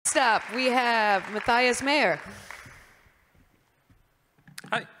Next up, we have Matthias Mayer.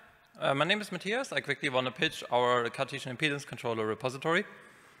 Hi, my name is Matthias. I quickly want to pitch our Cartesian Impedance controller repository.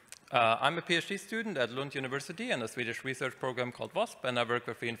 I'm a PhD student at Lund University and a Swedish research program called WASP, and I work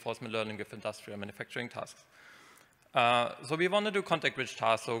with reinforcement learning with industrial manufacturing tasks. So we want to do context-rich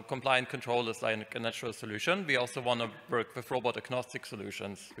tasks, so compliant control is like a natural solution. We also want to work with robot-agnostic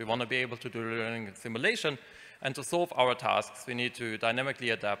solutions. We want to be able to do learning and simulation, and to solve our tasks, we need to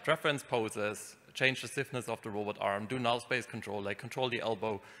dynamically adapt reference poses, change the stiffness of the robot arm, do nullspace control, like control the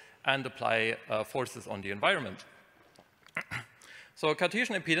elbow, and apply forces on the environment. So a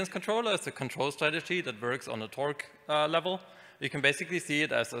Cartesian impedance controller is a control strategy that works on a torque level. You can basically see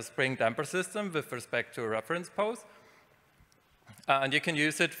it as a spring damper system with respect to a reference pose. And you can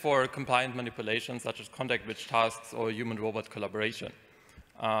use it for compliant manipulations such as contact-rich tasks or human-robot collaboration.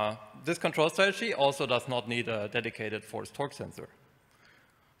 This control strategy also does not need a dedicated force torque sensor.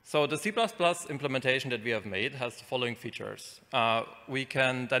 So the C++ implementation that we have made has the following features. We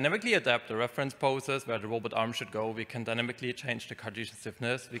can dynamically adapt the reference poses where the robot arm should go. We can dynamically change the Cartesian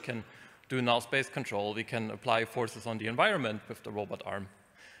stiffness. We can do null-space control. We can apply forces on the environment with the robot arm.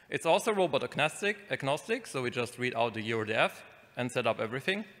 It's also robot-agnostic, so we just read out the URDF and set up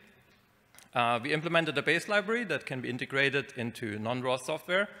everything. We implemented a base library that can be integrated into non-ROS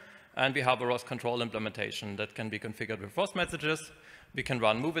software, and we have a ROS control implementation that can be configured with ROS messages. We can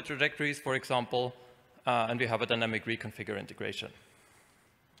run MoveIt trajectories, for example, and we have a dynamic reconfigure integration.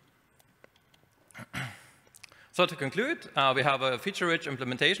 So to conclude, we have a feature-rich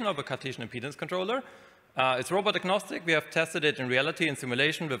implementation of a Cartesian impedance controller. It's robot-agnostic. We have tested it in reality and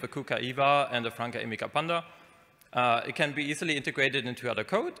simulation with a KUKA iiwas and a Franka Emika Panda. It can be easily integrated into other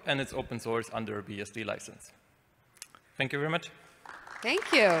code, and it's open source under a BSD license. Thank you very much.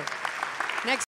 Thank you. Next.